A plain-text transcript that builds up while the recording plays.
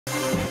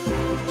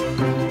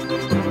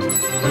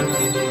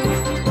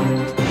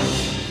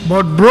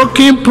But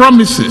broken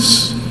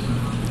promises,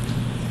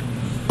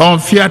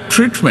 unfair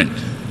treatment,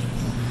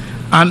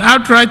 and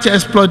outright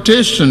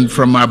exploitation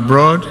from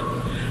abroad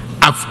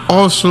have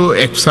also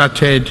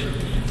exerted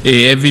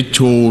a heavy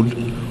toll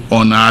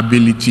on our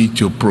ability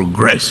to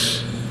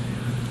progress.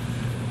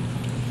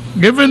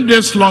 Given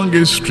this long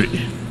history,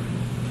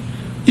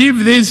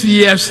 if this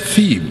year's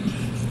theme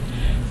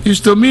is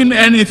to mean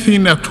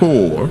anything at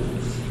all,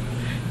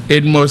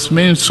 it must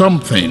mean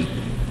something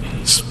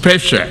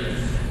special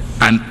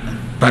and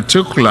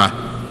particular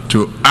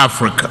to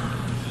Africa.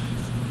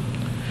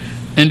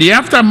 In the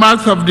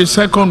aftermath of the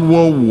Second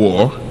World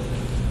War,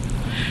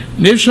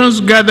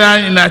 nations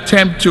gathered in an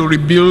attempt to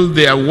rebuild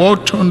their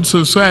war-torn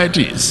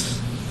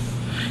societies.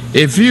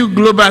 A new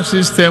global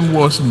system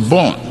was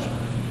born,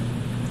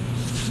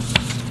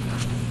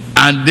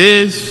 and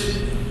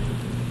this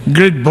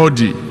great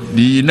body,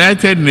 the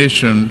United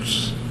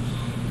Nations,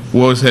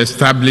 was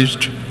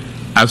established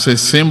as a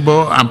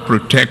symbol and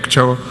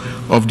protector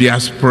of the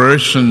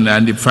aspiration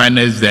and the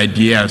finest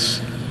ideas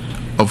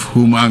of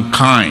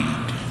humankind.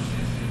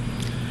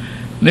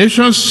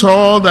 Nations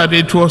saw that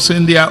it was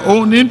in their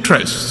own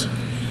interest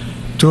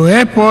to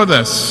help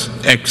others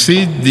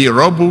exceed the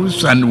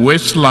rubbles and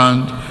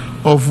wasteland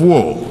of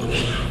war.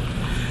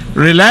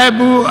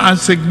 Reliable and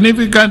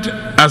significant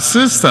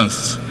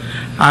assistance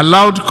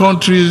allowed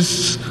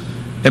countries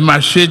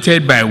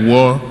emaciated by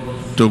war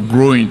to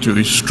grow into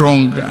a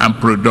strong and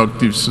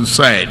productive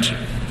society.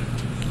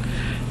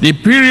 The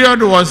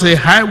period was a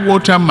high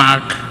water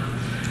mark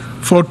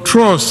for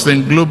trust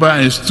in global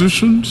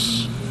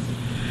institutions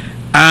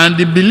and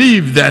the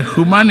belief that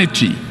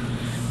humanity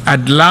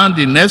had learned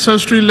the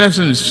necessary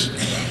lessons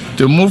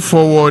to move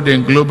forward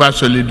in global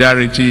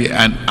solidarity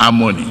and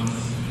harmony.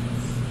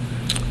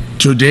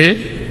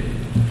 Today,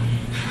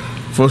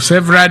 for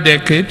several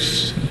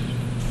decades,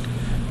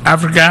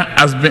 Africa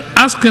has been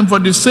asking for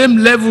the same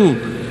level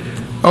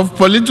of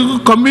political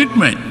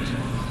commitment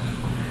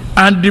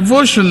and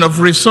devotion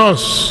of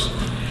resource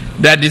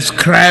that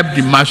described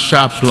the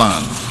Marshall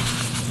Plan.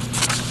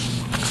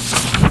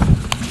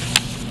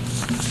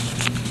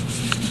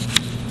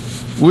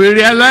 We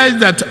realize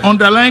that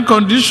underlying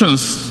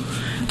conditions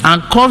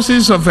and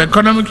causes of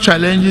economic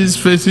challenges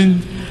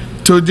facing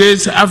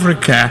today's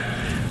Africa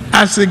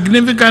are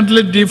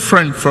significantly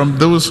different from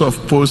those of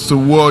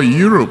post-war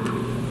Europe.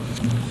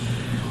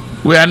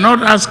 We are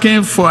not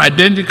asking for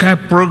identical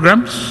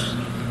programs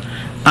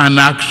and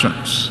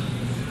actions.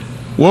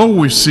 What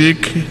we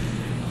seek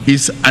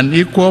is an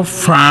equal,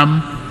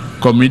 firm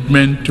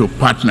commitment to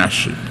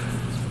partnership.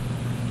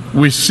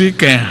 We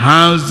seek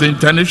enhanced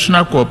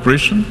international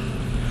cooperation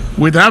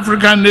with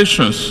African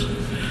nations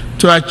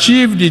to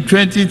achieve the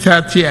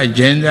 2030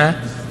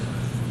 Agenda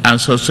and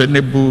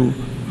Sustainable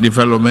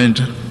Development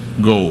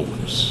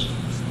Goals.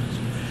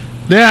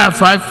 There are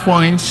 5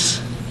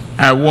 points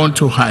I want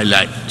to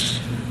highlight.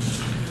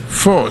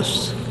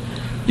 First,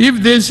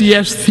 if this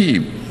year's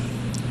theme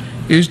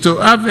is to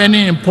have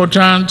any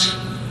importance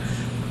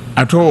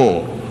at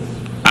all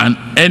and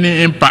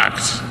any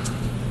impact,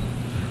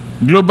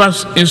 global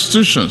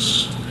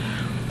institutions,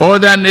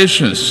 other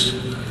nations,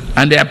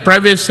 and their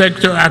private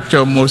sector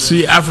actors must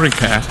see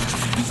Africa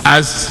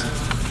as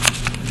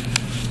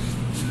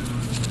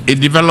a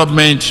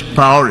development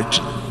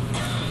priority,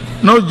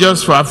 not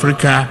just for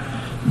Africa,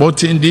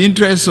 but in the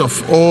interest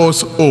of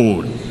us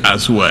all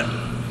as well.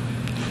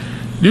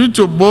 Due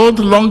to both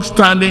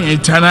long-standing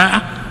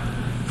internal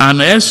and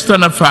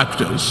external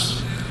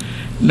factors,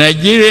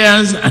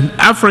 Nigerians and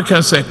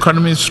Africa's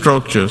economic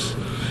structures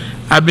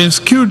have been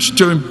skewed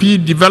to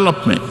impede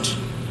development,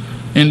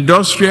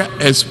 industrial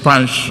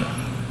expansion,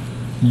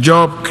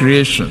 job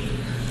creation,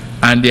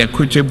 and the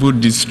equitable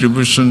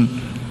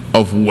distribution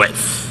of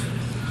wealth.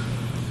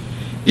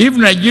 If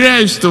Nigeria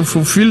is to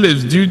fulfill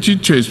its duty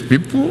to its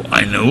people,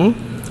 I know,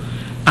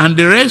 and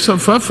the rest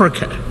of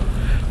Africa,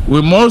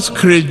 we must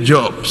create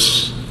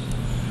jobs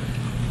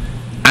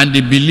and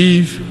the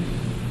belief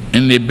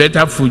in a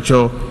better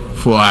future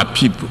for our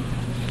people.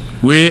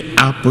 We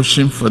are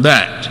pushing for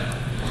that.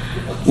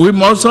 We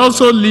must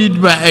also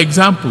lead by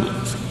example,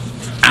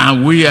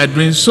 and we are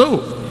doing so,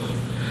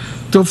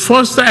 to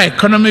foster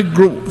economic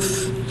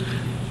growth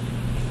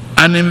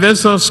and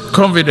investors'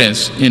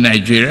 confidence in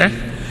Nigeria,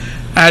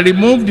 and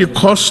remove the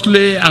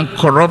costly and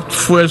corrupt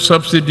fuel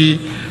subsidy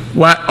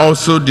while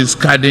also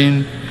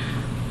discarding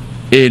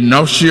a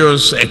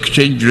noxious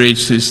exchange rate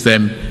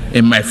system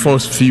in my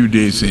first few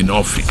days in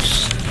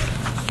office.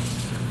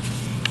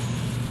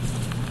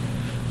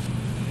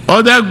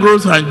 Other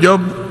growth and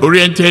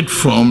job-oriented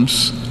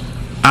firms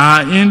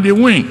are in the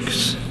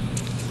wings.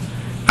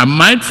 I'm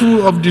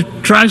mindful of the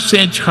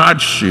transient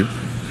hardship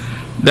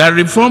that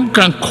reform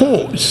can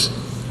cause.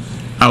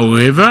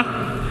 However,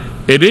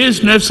 it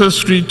is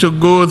necessary to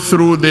go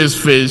through this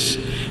phase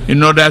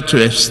in order to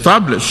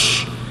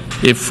establish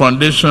a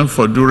foundation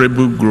for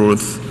durable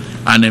growth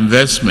and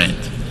investment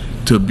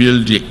to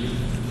build the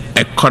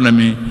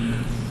economy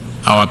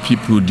our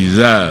people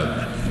deserve.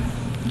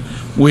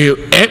 We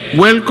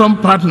welcome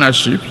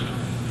partnerships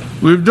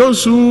with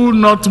those who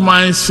not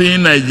mind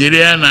seeing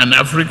Nigeria and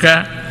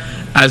Africa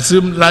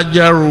assume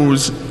larger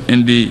roles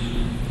in the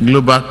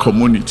global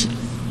community.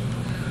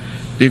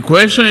 The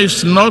question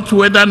is not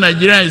whether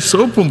Nigeria is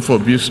open for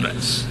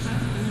business.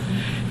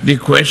 The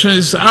question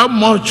is how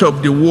much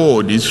of the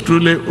world is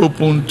truly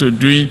open to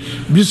doing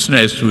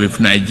business with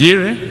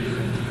Nigeria,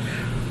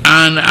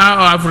 and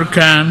how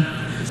African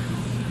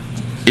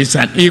is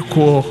an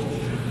equal,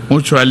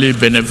 mutually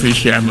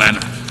beneficial manner.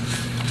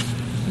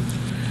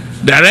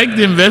 Direct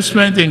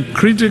investment in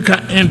critical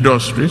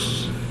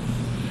industries,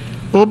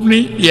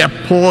 opening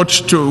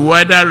airports to a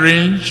wider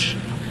range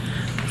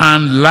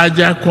and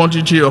larger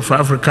quantity of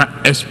African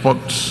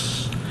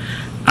exports,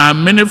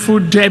 and meaningful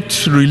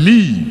debt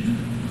relief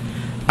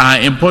are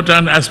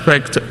important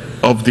aspects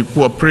of the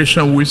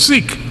cooperation we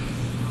seek.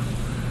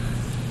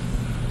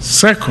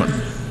 Second,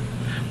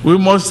 we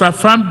must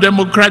affirm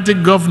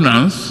democratic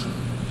governance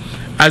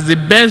as the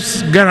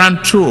best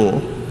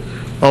guarantor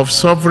of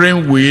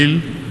sovereign will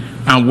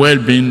and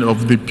well-being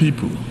of the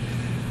people.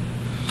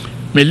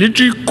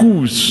 Military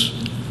coups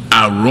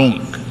are wrong,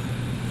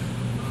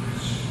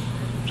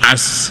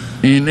 as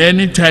in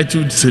any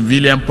titled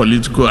civilian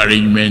political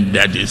arrangement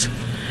that is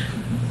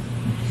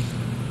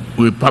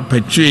will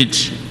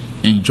perpetuate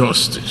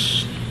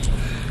injustice.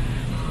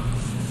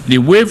 The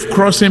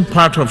wave-crossing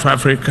part of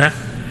Africa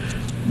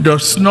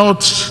does not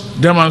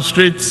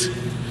demonstrate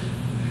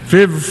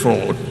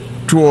favor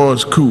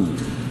towards coup.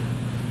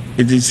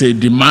 It is a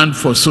demand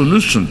for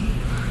solution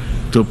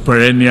to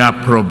perennial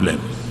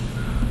problem.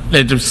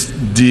 Let us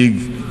dig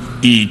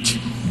it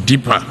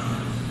deeper.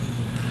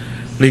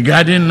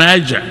 Regarding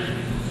Niger,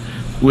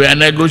 we are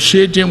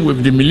negotiating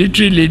with the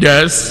military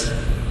leaders.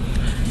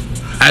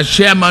 As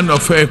chairman of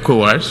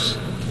ECOWAS,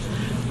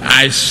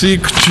 I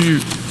seek to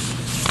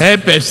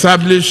help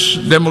establish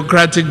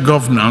democratic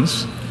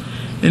governance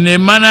in a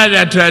manner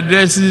that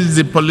addresses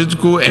the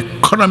political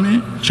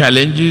economy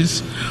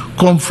challenges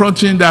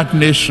confronting that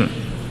nation,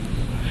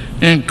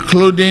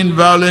 including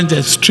violent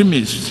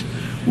extremists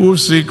who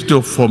seek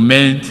to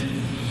foment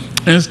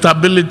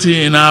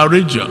instability in our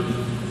region.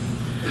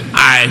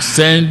 I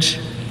extend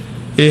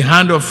a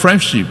hand of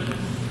friendship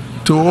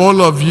to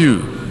all of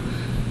you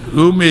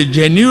who may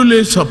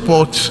genuinely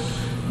support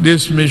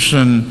this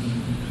mission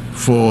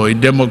for a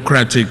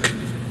democratic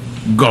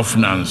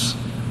governance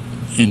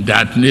in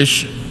that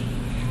nation.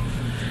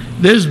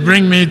 This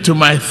brings me to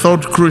my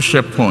third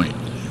crucial point.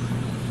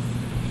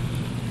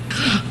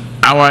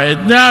 Our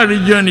entire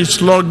region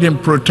is locked in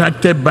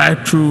protracted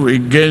battle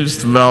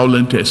against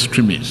violent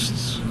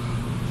extremists.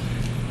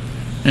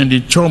 In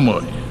the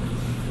turmoil,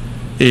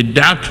 a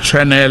dark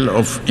channel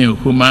of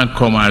inhuman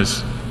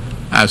commerce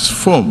has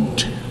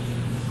formed.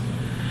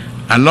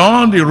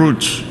 Along the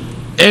route,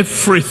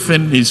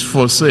 everything is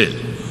for sale.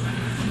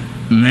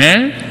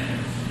 Men,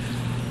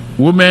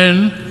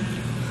 women,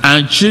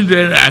 and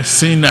children are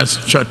seen as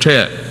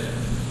chattel.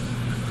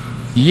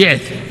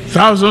 Yet,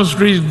 thousands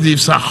reach the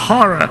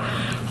Sahara,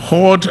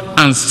 hot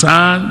and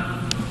sand,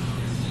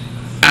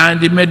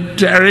 and the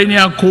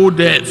Mediterranean cold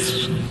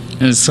death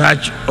in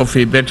search of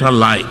a better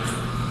life.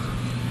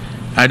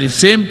 At the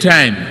same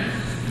time,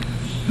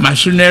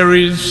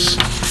 mercenaries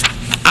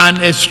and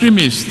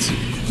extremists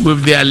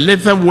with their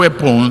lethal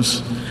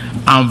weapons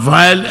and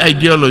vile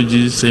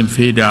ideologies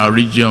invade our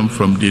region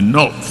from the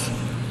north.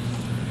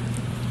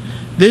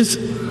 This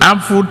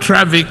harmful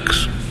traffic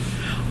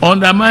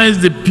undermines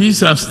the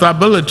peace and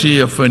stability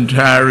of the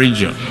entire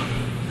region.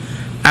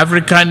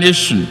 African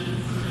nation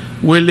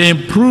will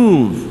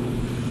improve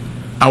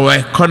our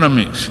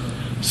economics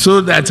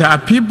so that our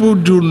people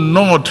do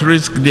not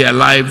risk their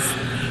life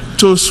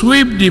to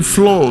sweep the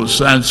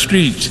floors and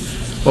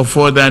streets of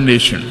other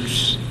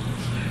nations.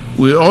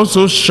 We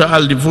also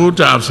shall devote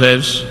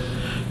ourselves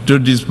to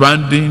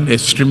disbanding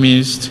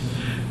extremist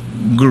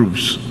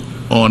groups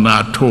on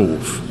our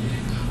turf.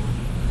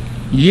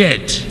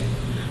 Yet,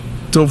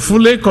 to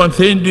fully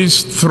contain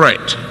this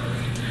threat,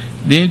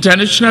 the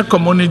international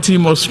community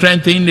must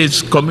strengthen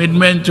its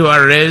commitment to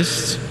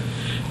arrest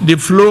the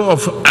flow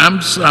of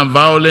arms and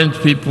violent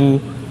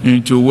people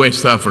into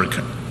West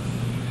Africa.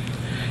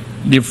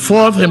 The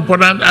fourth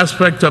important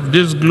aspect of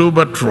this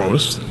global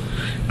trust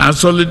and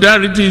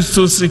solidarity is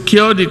to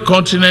secure the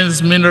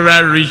continent's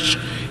mineral-rich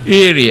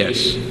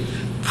areas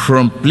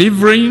from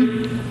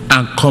pilfering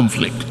and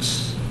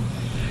conflicts.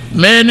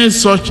 Many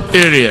such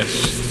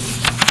areas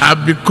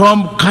have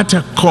become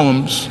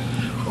catacombs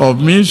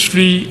of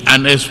misery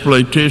and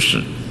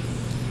exploitation.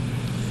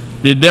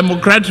 The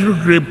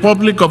Democratic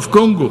Republic of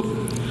Congo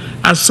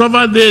has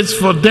suffered this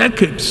for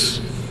decades.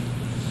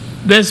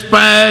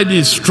 Despite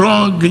the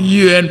strong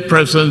UN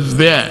presence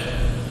there,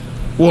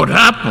 what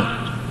happened?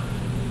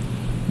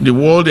 The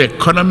world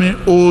economy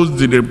owes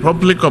the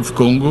Republic of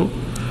Congo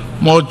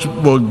much,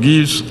 but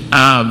gives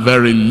her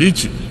very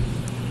little.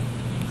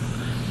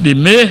 The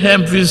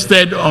mayhem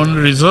visited on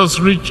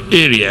resource-rich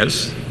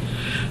areas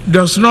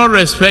does not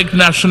respect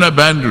national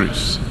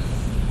boundaries.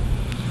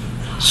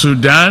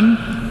 Sudan,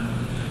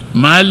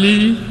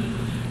 Mali,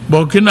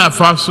 Burkina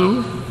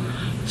Faso,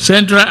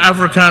 Central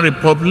African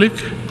Republic,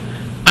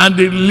 and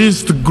the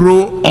list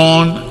grow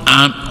on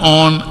and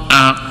on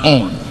and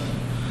on.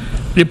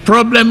 The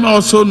problem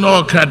also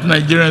knocks at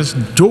Nigerians'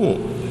 door.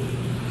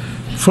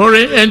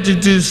 Foreign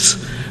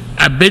entities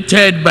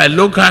abetted by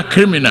local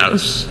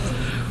criminals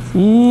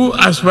who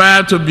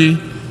aspire to be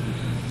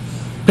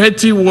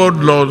petty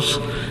warlords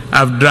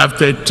have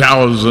drafted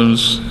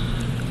thousands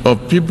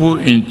of people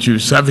into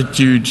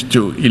servitude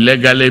to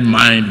illegally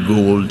mine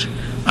gold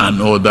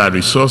and other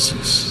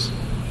resources.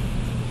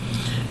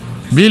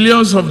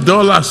 Billions of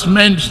dollars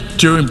meant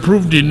to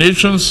improve the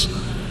nation's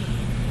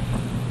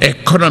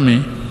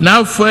economy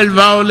now fuel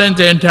violent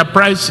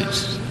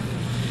enterprises.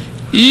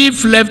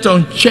 If left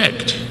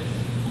unchecked,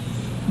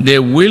 they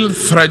will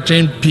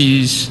threaten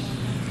peace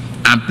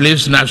and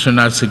place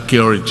national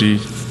security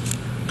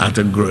at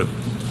a grave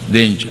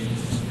danger.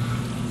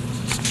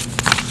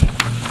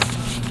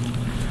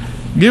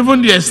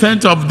 Given the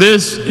extent of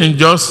this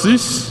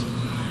injustice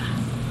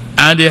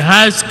and the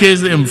high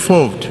scales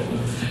involved,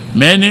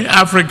 many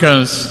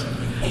Africans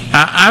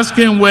are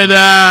asking whether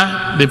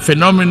the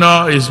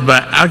phenomenon is by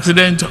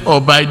accident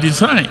or by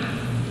design.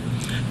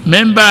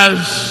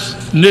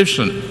 Members'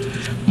 nations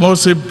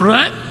must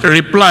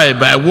reply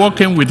by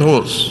working with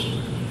us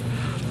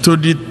to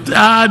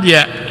deter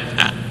their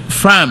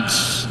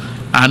farms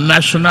and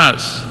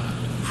nationals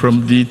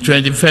from the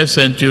 21st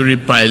century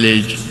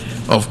pillage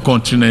of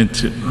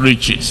continent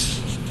riches.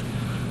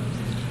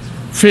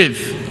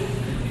 Fifth,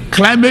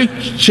 climate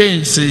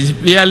change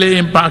severely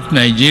impacts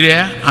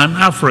Nigeria and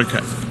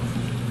Africa.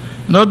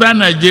 Northern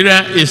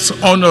Nigeria is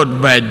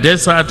honored by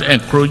desert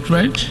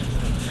encroachment,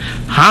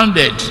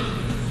 hounded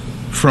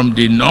from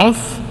the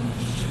north.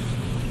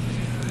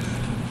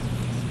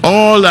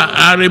 All are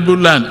arable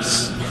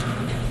lands.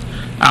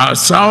 Our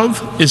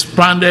south is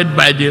pounded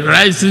by the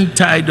rising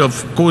tide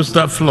of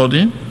coastal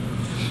flooding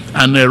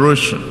and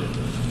erosion.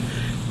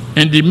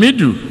 In the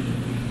middle,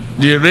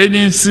 the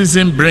rainy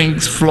season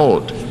brings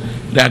flood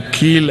that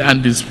kill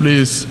and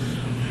displace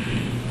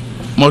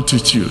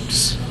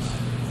multitudes.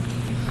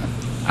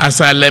 As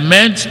I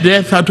lament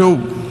death at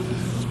home,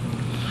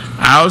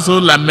 I also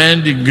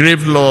lament the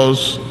grave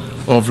loss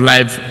of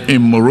life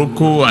in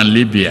Morocco and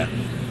Libya.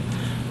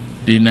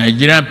 The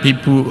Nigerian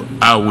people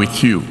are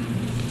with you.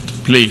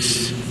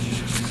 Please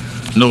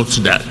note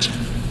that.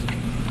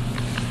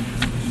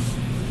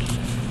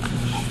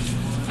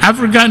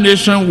 African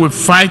nations will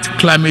fight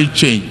climate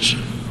change,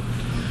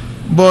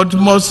 but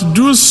must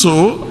do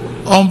so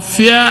on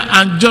fair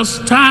and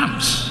just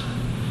terms.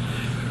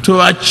 To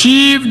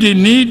achieve the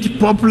need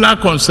popular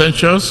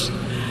consensus,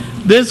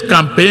 this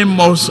campaign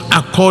must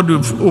accord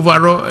with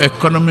overall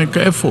economic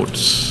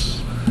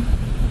efforts.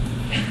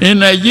 In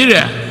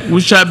Nigeria,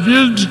 we shall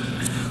build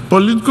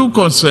political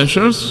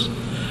consensus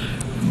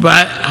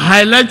by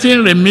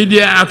highlighting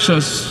remedial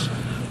actions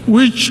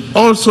which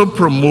also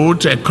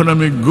promote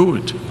economic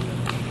good.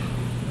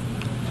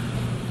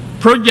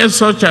 Projects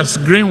such as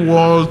Green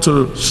Wall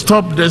to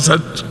stop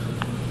desert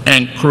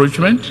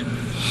encroachment,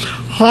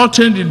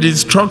 halting the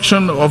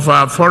destruction of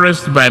our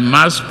forests by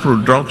mass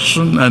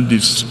production and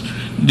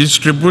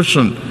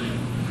distribution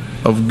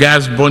of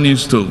gas burning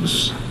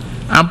stoves,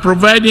 and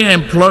providing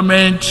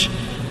employment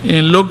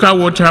in local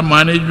water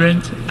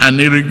management and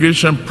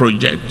irrigation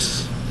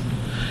projects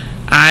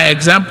are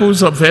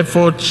examples of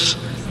efforts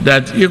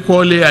that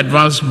equally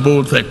advance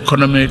both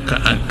economic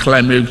and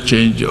climate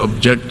change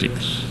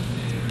objectives.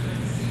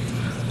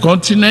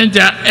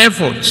 Continental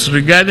efforts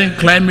regarding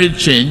climate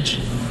change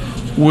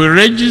will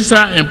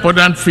register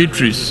important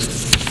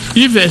victories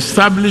if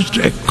established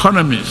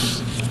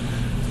economies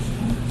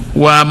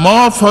were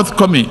more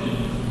forthcoming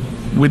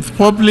with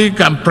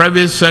public and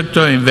private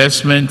sector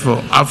investment for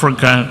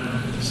African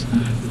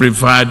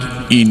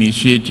preferred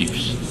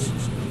initiatives.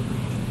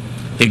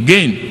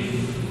 Again,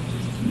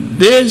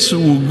 this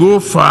will go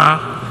far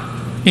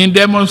in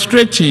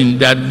demonstrating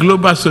that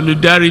global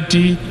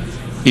solidarity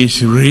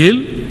is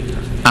real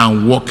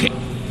and working.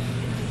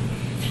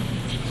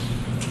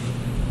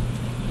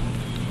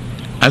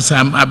 As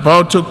I'm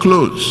about to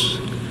close,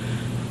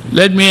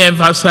 let me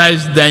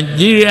emphasize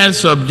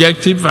Nigeria's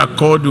objective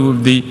accord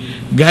with the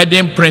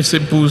guiding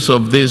principles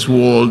of this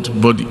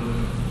world body: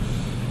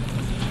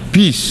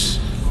 peace,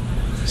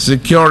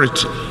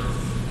 security,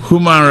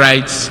 human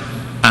rights,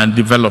 and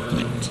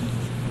development.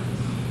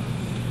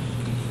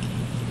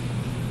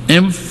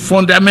 In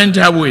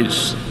fundamental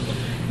ways,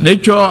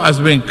 nature has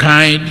been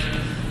kind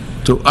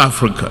to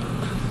Africa.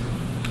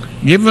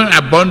 Given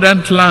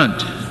abundant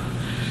land,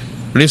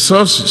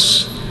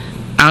 resources,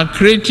 and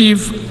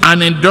creative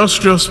and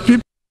industrious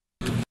people,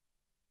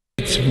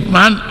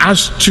 man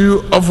has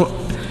too often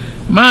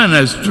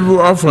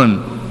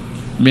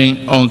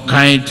been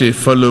unkind to a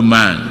fellow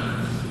man,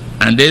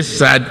 and this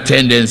sad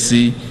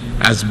tendency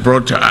has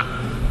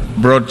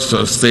brought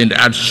sustained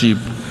hardship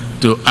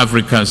to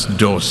Africa's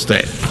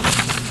doorstep.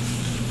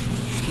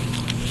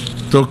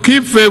 To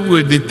keep faith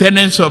with the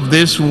tenets of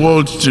this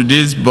world to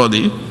this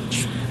body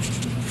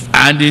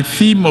and the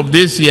theme of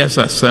this year's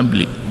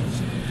assembly,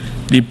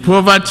 the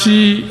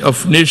poverty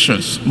of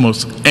nations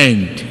must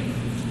end.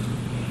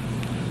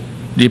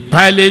 The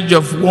pillage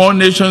of one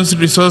nation's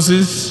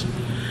resources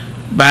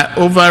by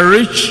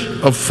overreach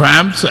of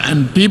farms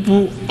and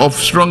people of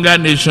stronger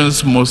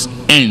nations must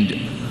end.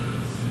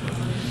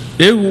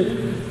 The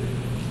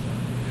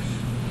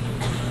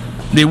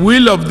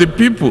will of the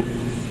people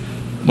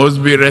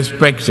must be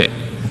respected.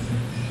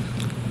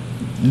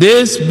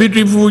 This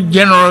beautiful,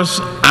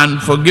 generous,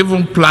 and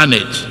forgiving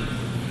planet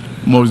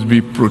must be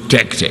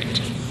protected.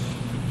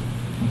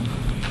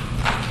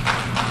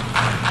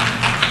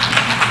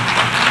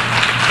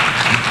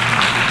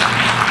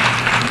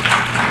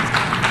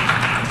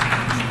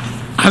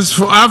 As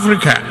for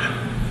Africa,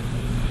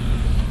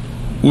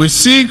 we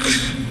seek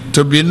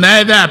to be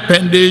neither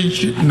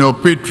appendage nor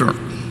patron.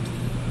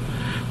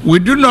 We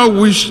do not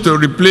wish to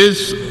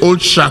replace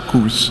old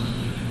shackles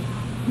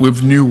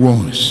with new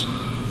ones.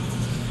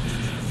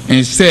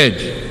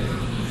 Instead,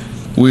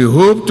 we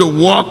hope to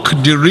walk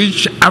the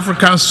rich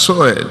African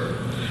soil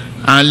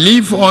and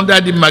live under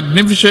the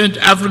magnificent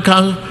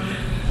African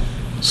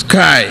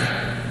sky,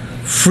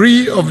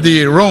 free of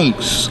the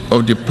wrongs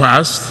of the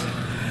past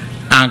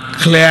and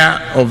clear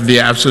of the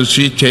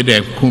associated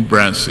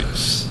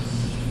encumbrances.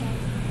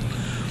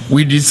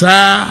 We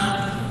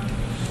desire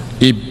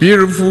a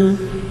beautiful,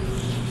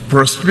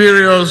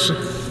 prosperous,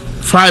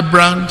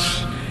 vibrant,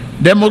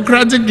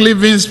 democratic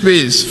living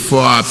space for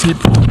our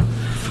people,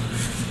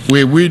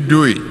 where we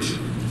do it.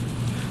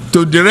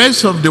 To the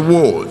rest of the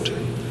world,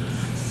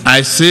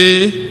 I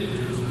say,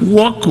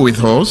 work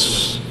with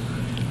us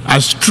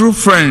as true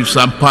friends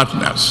and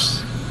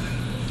partners.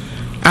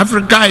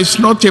 Africa is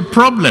not a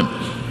problem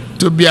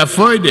to be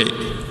avoided,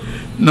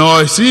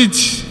 nor is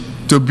it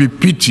to be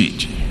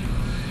pitied.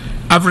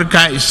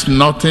 Africa is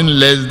nothing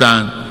less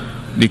than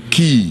the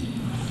key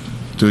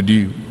to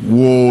the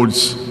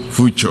world's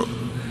future.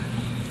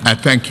 I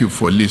thank you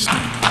for listening.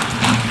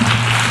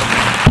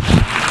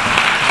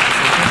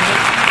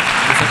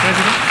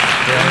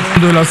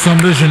 De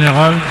l'Assemblée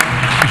générale,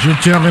 je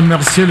tiens à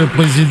remercier le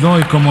président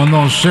et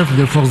commandant en chef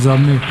des forces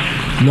armées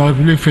de la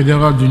République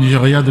fédérale du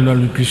Nigeria de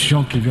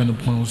l'allocution qu'il vient de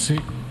prononcer.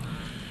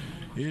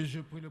 Et je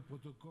prie le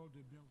protocole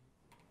de bien...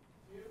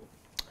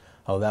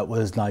 Oh, that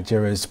was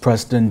Nigeria's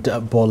President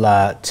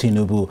Bola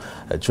Tinubu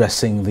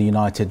addressing the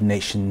United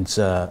Nations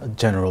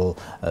General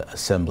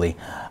Assembly.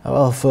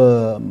 Well,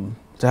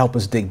 to help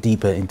us dig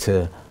deeper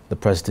into the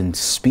President's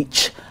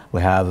speech,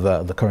 we have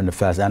the current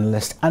affairs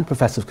analyst and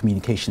professor of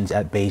communications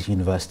at Bayes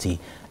University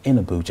in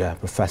Abuja,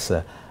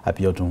 Professor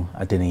Abiodun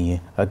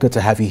Adeniyi. Good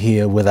to have you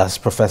here with us,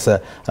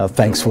 Professor.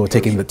 Thanks for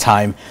taking the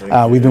time.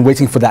 We've been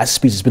waiting for that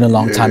speech. It's been a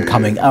long time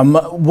coming.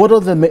 What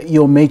are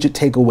your major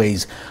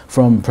takeaways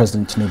from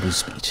President Tinubu's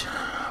speech?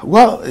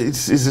 Well,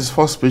 it's his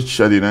first speech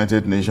at the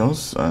United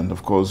Nations, and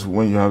of course,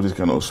 when you have this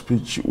kind of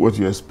speech, what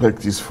you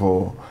expect is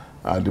for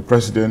the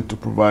President to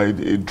provide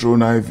a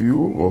drone-eye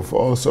view of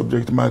all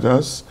subject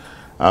matters,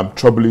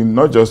 troubling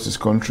not just his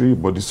country,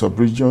 but the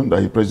sub-region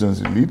that he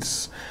presently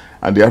leads,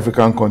 and the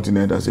African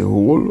continent as a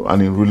whole,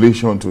 and in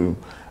relation to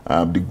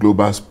the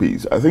global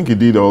space. I think he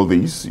did all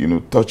this,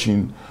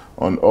 touching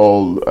on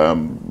all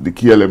the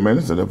key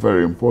elements that are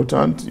very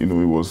important. He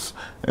was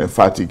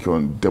emphatic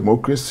on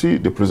democracy,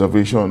 the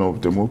preservation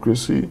of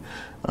democracy,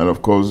 and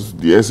of course,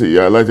 he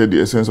highlighted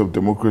the essence of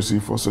democracy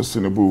for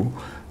sustainable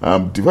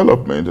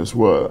development as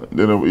well.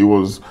 Then he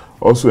was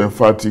also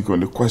emphatic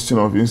on the question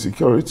of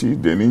insecurity,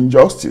 then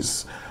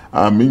injustice.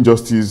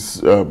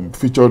 Injustice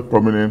featured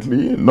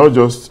prominently, not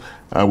just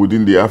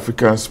within the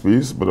African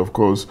space, but of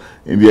course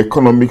in the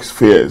economic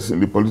spheres,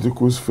 in the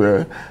political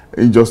sphere,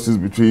 injustice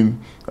between,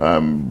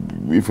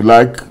 if you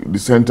like, the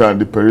center and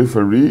the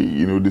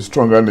periphery, the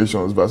stronger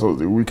nations versus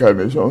the weaker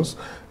nations,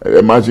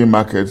 emerging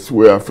markets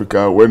where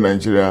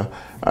Nigeria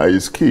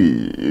is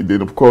key.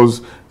 Then of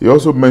course, he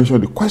also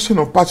mentioned the question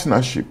of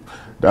partnership.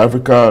 The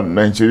Africa,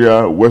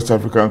 Nigeria, West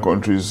African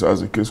countries, as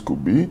the case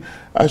could be,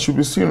 should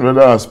be seen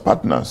rather as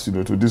partners,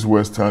 to these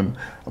Western,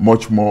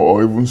 much more,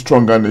 or even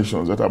stronger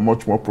nations that are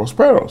much more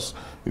prosperous.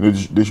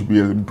 They should be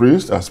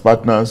embraced as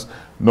partners,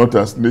 not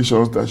as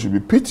nations that should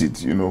be pitied.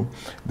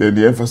 Then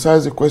they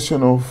emphasize the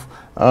question of,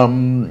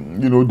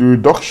 the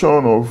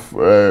reduction of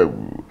the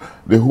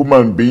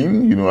human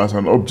being, as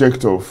an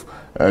object of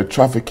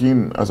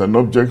trafficking, as an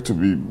object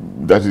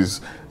that is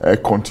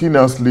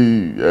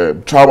continuously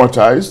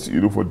traumatized,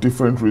 for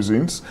different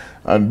reasons,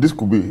 and this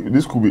could be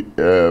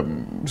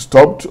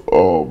stopped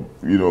or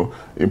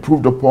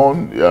improved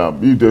upon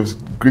if there's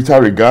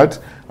greater regard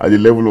at the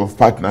level of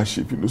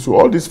partnership. So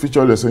all this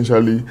featured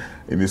essentially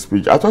in his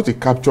speech. I thought he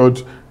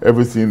captured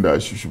everything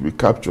that should be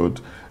captured.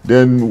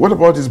 Then what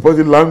about his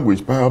body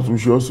language? Perhaps we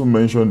should also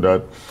mention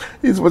that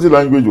his body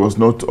language was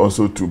not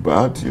also too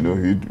bad. He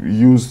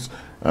used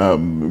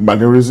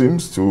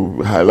mannerisms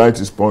to highlight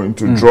his point,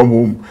 to drum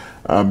home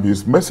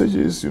his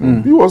messages.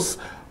 He was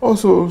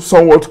also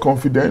somewhat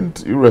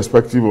confident,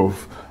 irrespective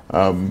of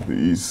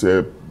his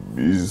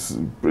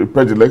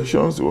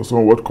predilections. He was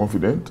somewhat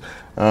confident.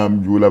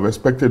 You would have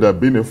expected that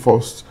being a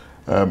first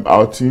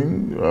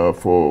outing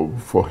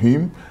for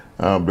him,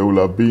 there will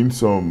have been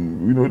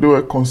some, there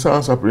were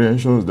concerns,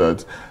 apprehensions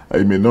that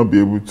he may not be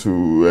able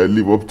to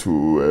live up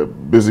to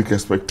basic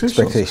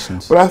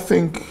expectations. But I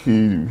think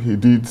he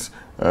did, it's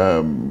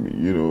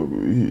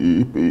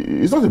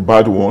not a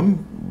bad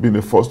one, being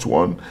the first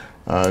one,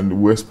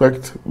 and we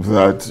expect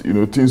that,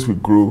 things will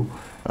grow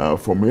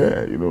from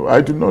here.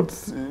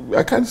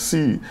 I can't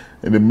see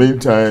in the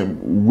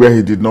meantime where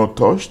he did not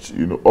touch.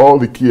 All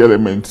the key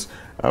elements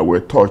were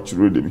touched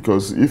really,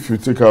 because if you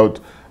take out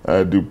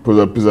the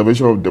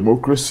preservation of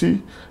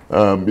democracy,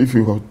 if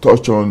you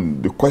touch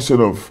on the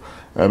question of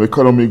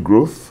economic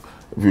growth,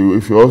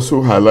 if you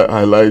also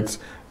highlight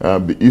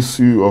the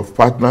issue of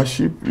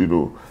partnership,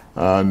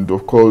 and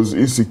of course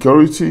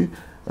insecurity,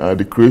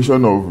 the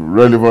creation of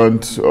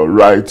relevant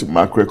right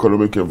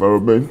macroeconomic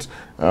environment,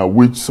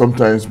 which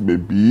sometimes may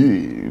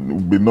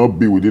not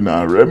be within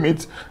our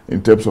remit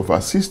in terms of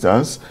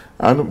assistance.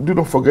 And do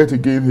not forget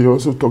again, he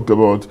also talked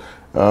about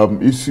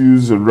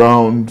issues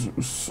around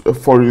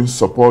foreign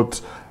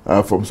support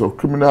from some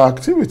criminal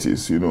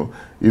activities,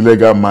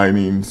 illegal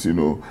mining,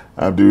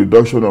 the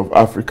reduction of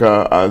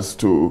Africa as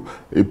to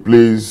a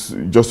place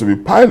just to be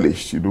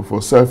pillaged,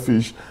 for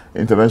selfish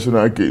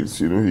international gains.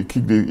 He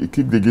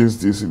kicked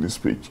against this in his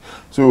speech.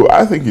 So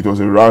I think it was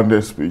a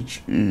rounded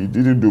speech. He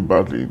didn't do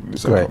badly in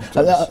this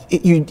circumstance.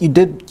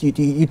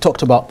 You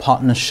talked about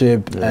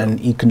partnership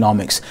and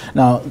economics.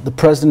 Now, the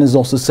president is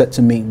also set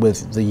to meet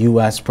with the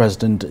U.S.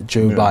 President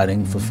Joe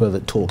Biden for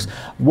further talks.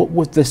 What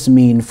would this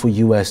mean for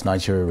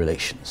U.S.-Nigeria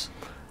relations?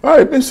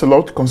 It means a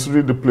lot,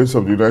 considering the place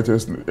of the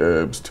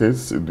United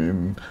States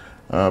in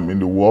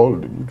the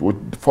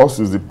world. First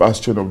is the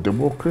bastion of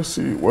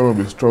democracy, one of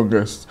the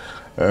strongest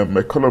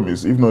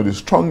economies, if not the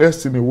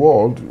strongest in the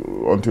world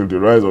until the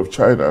rise of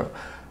China,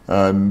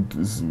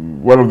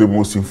 and one of the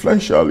most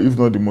influential, if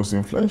not the most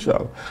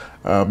influential.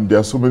 There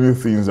are so many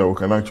things that we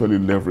can actually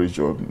leverage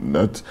on,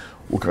 that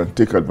we can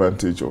take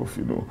advantage of,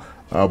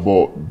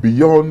 but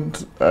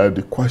beyond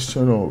the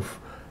question of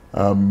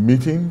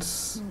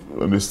meetings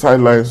on the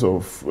sidelines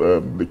of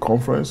the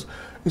conference,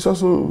 it's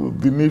also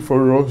the need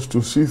for us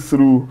to see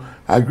through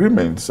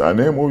agreements and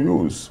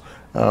MOUs.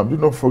 Do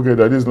not forget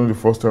that this is not the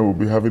first time we'll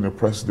be having a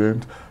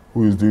president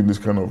who is doing this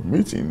kind of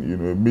meeting,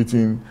 a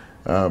meeting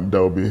that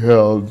will be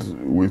held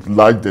with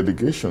large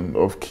delegation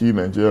of key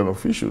Nigerian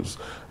officials.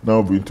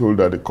 Now we've been told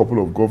that a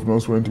couple of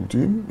governors went with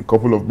him, a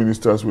couple of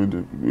ministers went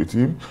with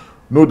him.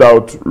 No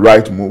doubt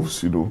right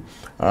moves,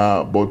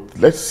 but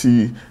let's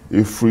see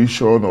a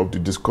fruition of the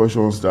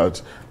discussions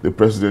that the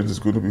president is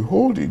going to be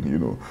holding,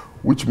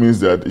 which means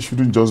that it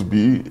shouldn't just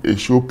be a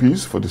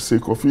showpiece for the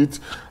sake of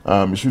it.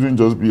 It shouldn't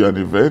just be an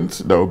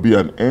event that will be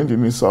an end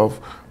in itself,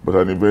 but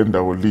an event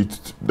that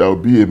will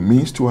be a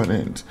means to an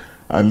end.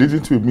 And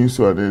leading to a means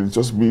to an end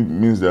just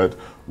means that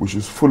we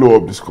should follow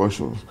up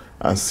discussions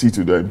and see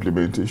to the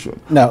implementation.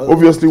 Now,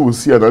 obviously, we'll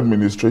see an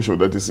administration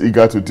that is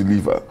eager to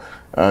deliver.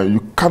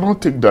 You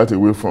cannot take that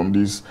away from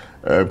this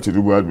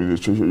Tinubu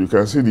administration. You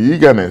can see the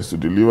eagerness to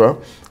deliver,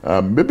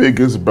 maybe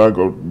against the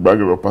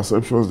background of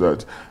perceptions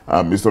that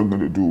it's not going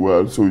to do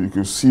well. So you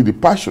can see the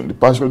passion. The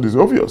passion is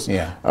obvious.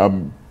 Yeah.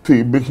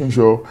 Making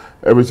sure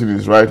everything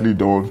is rightly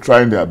done,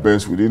 trying their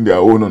best within their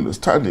own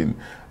understanding,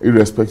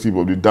 irrespective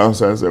of the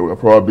downsides that we're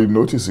probably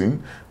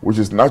noticing, which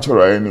is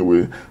natural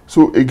anyway.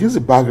 So against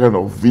the background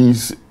of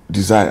this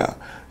desire,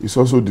 it's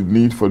also the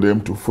need for them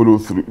to follow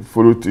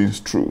things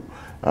through,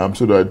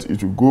 so that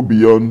it will go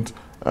beyond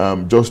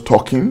just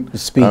talking,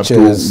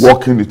 speeches, to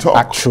walking the talk.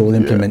 Actual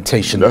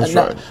implementation. That's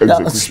right.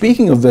 Now,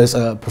 speaking of this,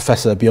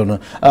 Professor Abiona,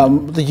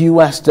 the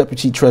U.S.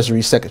 Deputy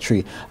Treasury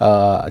Secretary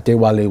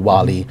Adewale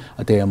Wale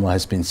Adeyemo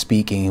has been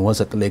speaking. He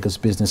was at the Lagos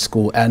Business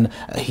School, and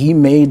he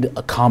made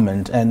a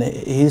comment, and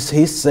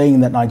he's saying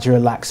that Nigeria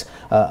lacks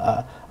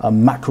a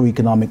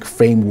macroeconomic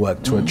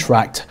framework to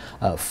attract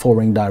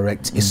foreign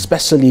direct,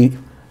 especially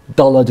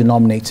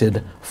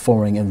dollar-denominated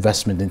foreign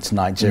investment into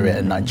Nigeria,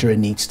 and Nigeria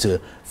needs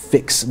to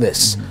fix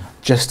this.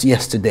 Just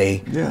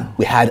yesterday,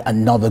 we had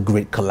another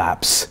grid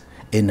collapse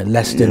in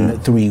less than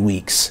 3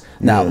 weeks.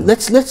 Now,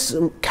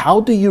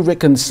 how do you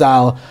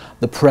reconcile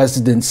the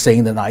president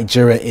saying that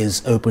Nigeria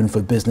is open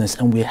for business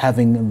and we're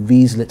having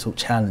these little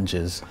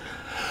challenges?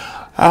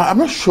 I'm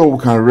not sure we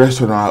can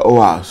rest on our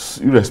oars,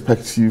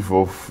 irrespective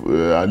of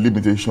our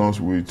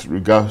limitations with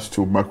regards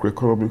to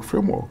macroeconomic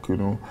framework,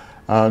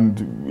 And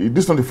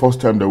this is not the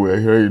first time that we're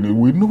hearing it.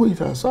 We know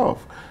it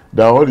ourselves,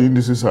 that all the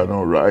indices are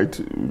not right.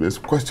 There's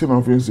question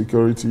of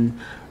insecurity,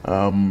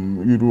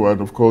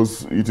 and of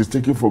course, it is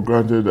taken for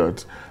granted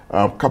that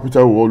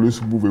capital will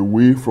always move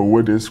away from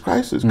where there's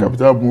crisis.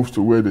 Capital moves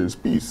to where there's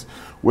peace,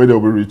 where there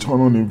will be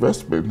return on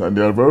investment, and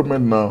the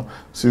environment now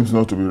seems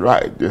not to be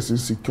right. There's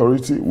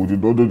insecurity. We do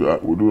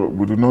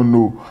not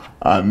know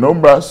our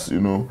numbers.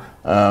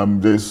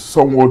 There's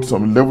somewhat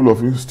some level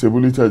of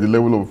instability at the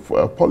level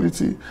of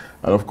polity,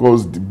 and of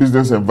course, the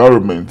business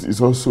environment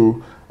is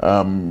also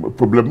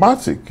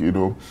problematic.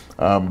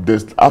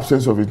 There's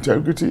absence of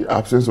integrity,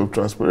 absence of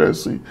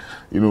transparency,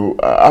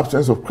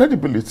 absence of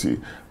credibility,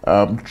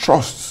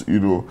 trust.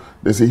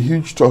 There's a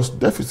huge trust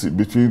deficit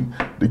between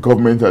the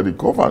government and the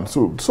governed.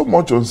 So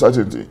much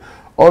uncertainty.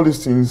 All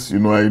these things,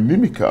 are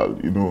inimical,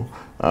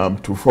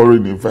 to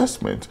foreign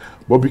investment.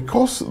 But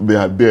because they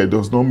are there,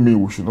 does not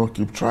mean we should not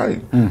keep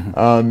trying.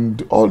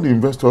 And all the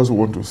investors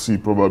want to see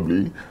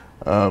probably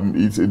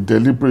is a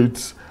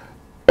deliberate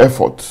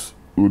effort.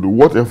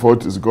 What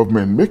effort is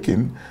government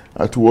making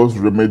towards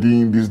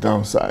remedying these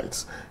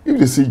downsides? If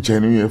they see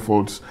genuine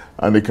efforts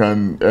and they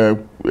can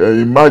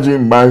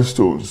imagine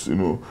milestones,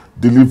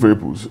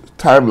 deliverables,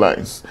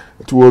 timelines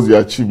towards the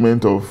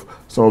achievement of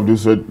some of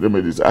these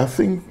remedies, I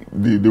think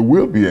they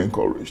will be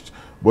encouraged.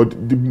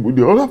 But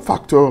the other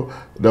factor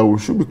that we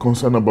should be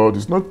concerned about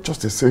is not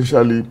just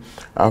essentially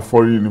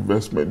foreign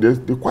investment.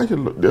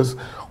 There's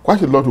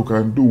quite a lot we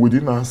can do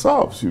within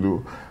ourselves,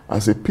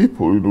 as a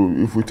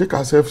people. If we take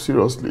ourselves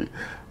seriously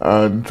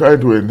and try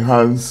to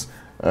enhance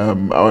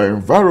our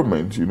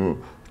environment,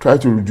 try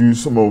to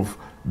reduce some of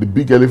the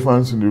big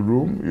elephants in the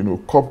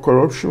room, curb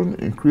corruption,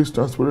 increase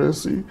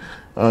transparency,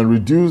 and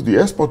reduce the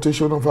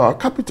exploitation of our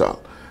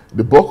capital.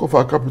 The bulk of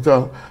our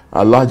capital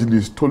are largely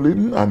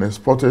stolen and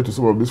exported to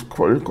some of these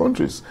foreign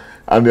countries,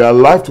 and they are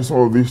alive to some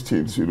of these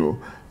things.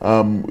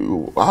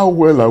 How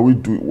well are we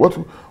doing?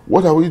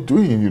 What are we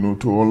doing?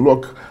 To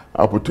unlock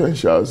our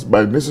potentials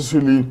by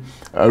necessarily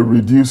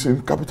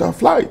reducing capital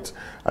flight,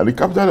 and the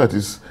capital that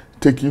is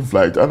taking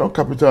flight are not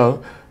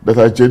capital that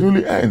are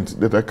genuinely earned,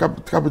 that are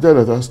capital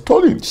that are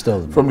stolen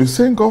from the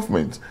same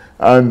government.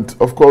 And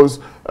of course,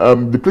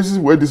 the places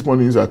where these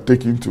monies are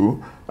taken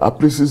to are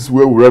places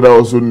where we rather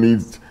also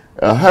need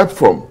help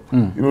from.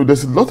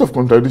 There's a lot of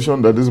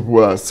contradiction that these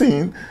people are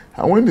seeing,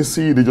 and when they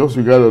see it, they just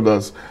regard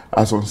us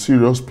as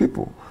unserious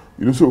people.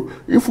 So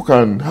if we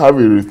can have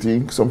a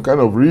rethink, some kind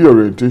of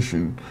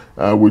reorientation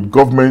with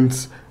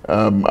governments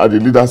at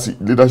the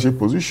leadership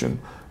position,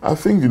 I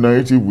think the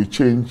narrative will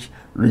change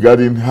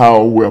regarding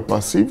how we are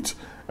perceived,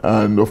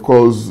 and of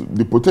course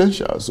the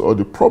potentials or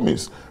the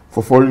promise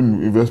for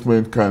foreign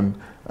investment can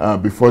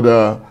be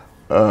further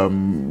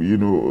can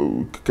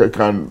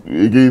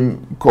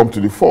again come to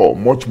the fore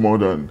much more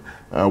than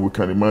we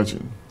can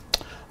imagine.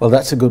 Well,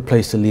 that's a good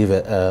place to leave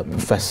it.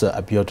 Professor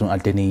Abiodun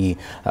Adeniyi,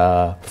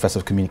 Professor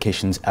of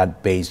Communications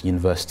at Bayes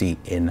University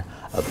in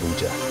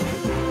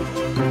Abuja.